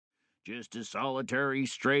Just a solitary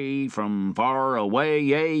stray from far away,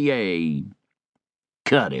 yay, yay.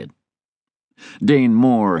 Cut it. Dane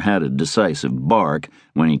Moore had a decisive bark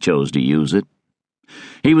when he chose to use it.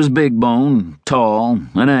 He was big-boned, tall,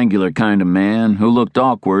 an angular kind of man who looked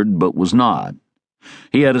awkward but was not.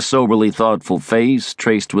 He had a soberly thoughtful face,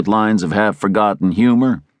 traced with lines of half-forgotten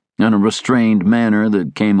humor, and a restrained manner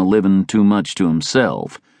that came a livin' too much to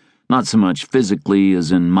himself, not so much physically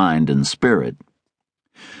as in mind and spirit.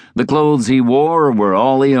 The clothes he wore were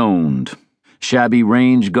all he owned, shabby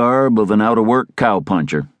range garb of an out-of-work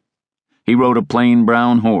cowpuncher. He rode a plain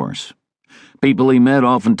brown horse. People he met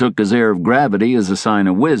often took his air of gravity as a sign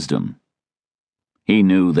of wisdom. He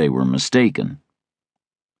knew they were mistaken.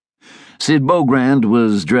 Sid Bogrand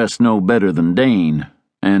was dressed no better than Dane,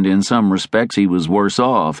 and in some respects he was worse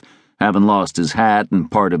off, having lost his hat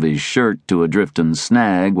and part of his shirt to a drifting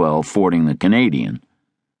snag while fording the Canadian.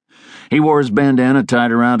 He wore his bandana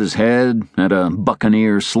tied around his head at a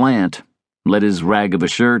buccaneer slant, let his rag of a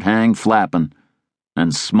shirt hang flapping,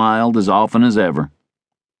 and smiled as often as ever.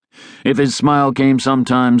 If his smile came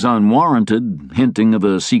sometimes unwarranted, hinting of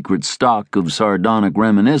a secret stock of sardonic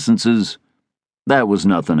reminiscences, that was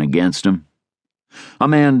nothing against him. A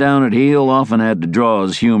man down at heel often had to draw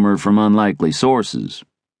his humor from unlikely sources.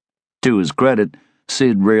 To his credit,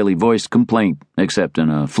 Sid rarely voiced complaint, except in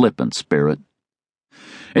a flippant spirit.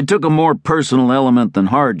 It took a more personal element than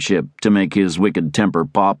hardship to make his wicked temper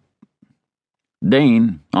pop.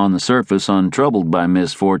 Dane, on the surface untroubled by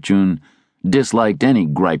misfortune, disliked any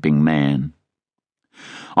griping man.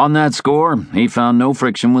 On that score, he found no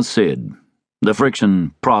friction with Sid. The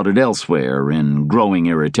friction prodded elsewhere in growing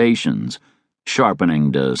irritations,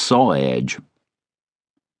 sharpening to saw edge.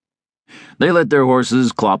 They let their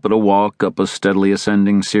horses clop at a walk up a steadily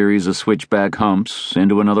ascending series of switchback humps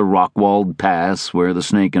into another rock-walled pass where the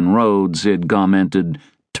snaking road, Sid commented,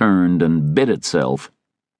 turned and bit itself.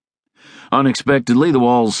 Unexpectedly, the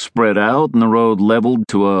walls spread out and the road leveled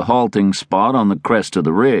to a halting spot on the crest of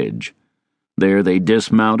the ridge. There they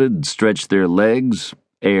dismounted, stretched their legs,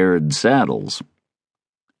 aired saddles.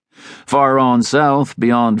 Far on south,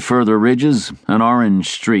 beyond further ridges, an orange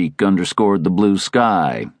streak underscored the blue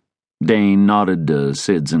sky. Dane nodded to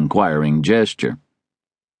Sid's inquiring gesture.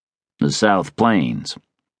 The South Plains.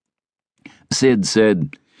 Sid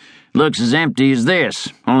said, "Looks as empty as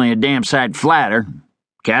this, only a damn sight flatter.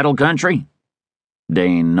 Cattle country?"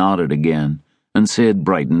 Dane nodded again, and Sid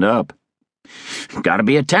brightened up. "Gotta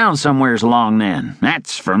be a town somewheres along then.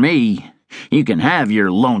 That's for me. You can have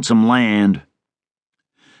your lonesome land."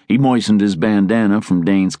 He moistened his bandana from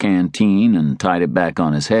Dane's canteen and tied it back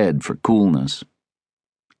on his head for coolness.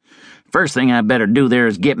 "First thing I better do there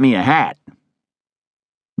is get me a hat."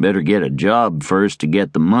 "Better get a job first to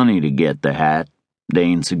get the money to get the hat,"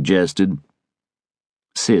 Dane suggested.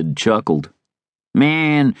 Sid chuckled.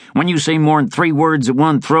 "Man, when you say more'n 3 words at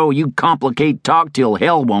one throw, you complicate talk till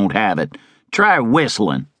hell won't have it. Try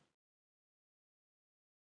whistling."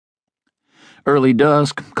 Early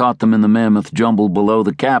dusk caught them in the mammoth jumble below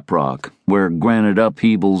the caprock, where granite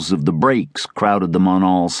upheavals of the breaks crowded them on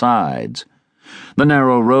all sides. The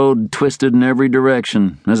narrow road twisted in every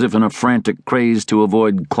direction, as if in a frantic craze to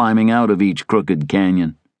avoid climbing out of each crooked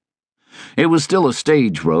canyon. It was still a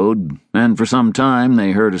stage road, and for some time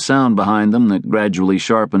they heard a sound behind them that gradually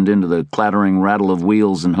sharpened into the clattering rattle of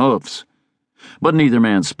wheels and hoofs. But neither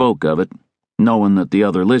man spoke of it, knowing that the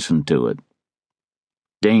other listened to it.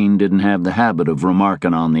 Dane didn't have the habit of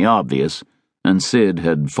remarking on the obvious, and Sid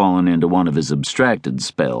had fallen into one of his abstracted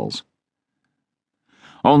spells.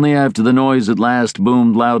 Only after the noise at last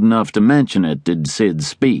boomed loud enough to mention it did Sid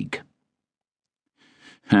speak.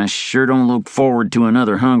 "I sure don't look forward to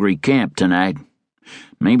another hungry camp tonight.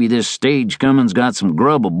 Maybe this stage comin's got some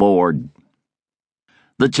grub aboard."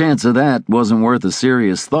 The chance of that wasn't worth a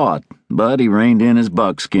serious thought, but he reined in his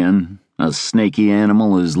buckskin, a snaky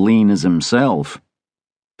animal as lean as himself.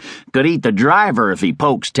 "Could eat the driver if he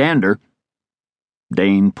pokes tender."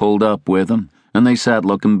 Dane pulled up with him, and they sat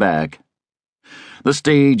looking back. The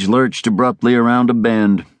stage lurched abruptly around a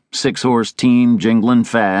bend, 6-horse team jingling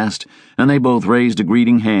fast, and they both raised a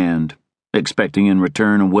greeting hand, expecting in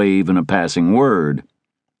return a wave and a passing word.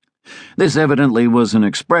 This evidently was an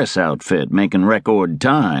express outfit making record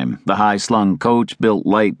time, the high-slung coach built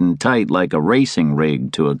light and tight like a racing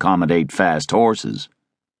rig to accommodate fast horses.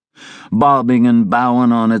 Bobbing and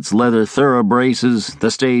bowing on its leather thoroughbraces,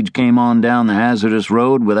 the stage came on down the hazardous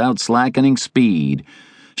road without slackening speed,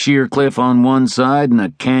 sheer cliff on one side and a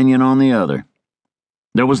canyon on the other.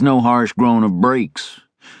 There was no harsh groan of brakes.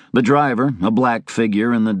 The driver, a black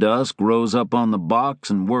figure in the dusk, rose up on the box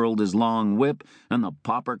and whirled his long whip, and the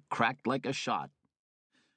popper cracked like a shot.